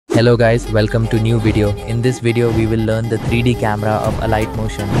Hello guys, welcome to new video. In this video we will learn the 3D camera of Alight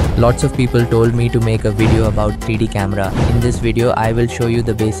Motion. Lots of people told me to make a video about 3D camera. In this video I will show you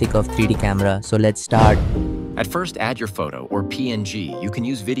the basic of 3D camera. So let's start. At first, add your photo or PNG. You can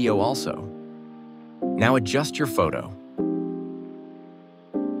use video also. Now adjust your photo.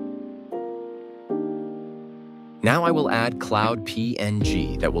 Now I will add cloud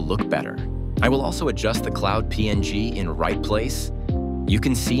PNG that will look better. I will also adjust the cloud PNG in right place. You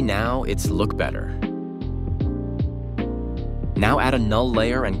can see now it's look better. Now add a null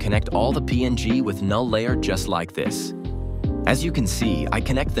layer and connect all the PNG with null layer just like this. As you can see, I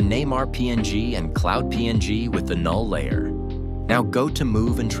connect the Neymar PNG and cloud PNG with the null layer. Now go to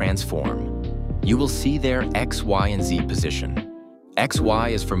move and transform. You will see there X, Y, and Z position. X, Y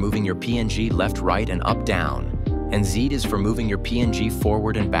is for moving your PNG left, right, and up, down. And Z is for moving your PNG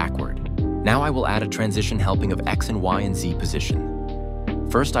forward and backward. Now I will add a transition helping of X and Y and Z position.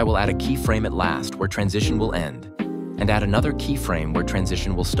 First, I will add a keyframe at last where transition will end, and add another keyframe where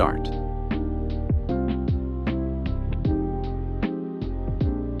transition will start.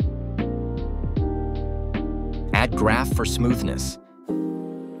 Add graph for smoothness.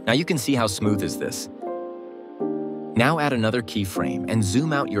 Now you can see how smooth is this. Now add another keyframe and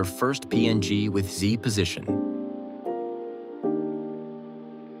zoom out your first PNG with Z position.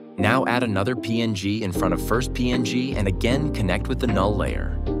 Now add another PNG in front of first PNG and again connect with the null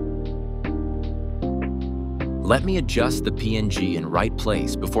layer. Let me adjust the PNG in right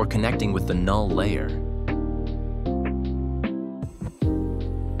place before connecting with the null layer.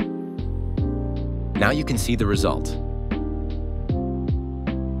 Now you can see the result.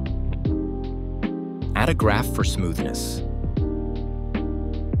 Add a graph for smoothness.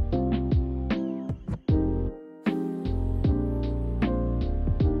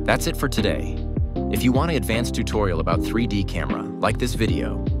 That's it for today. If you want an advanced tutorial about 3D camera, like this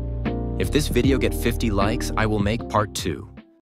video. If this video gets 50 likes, I will make part 2.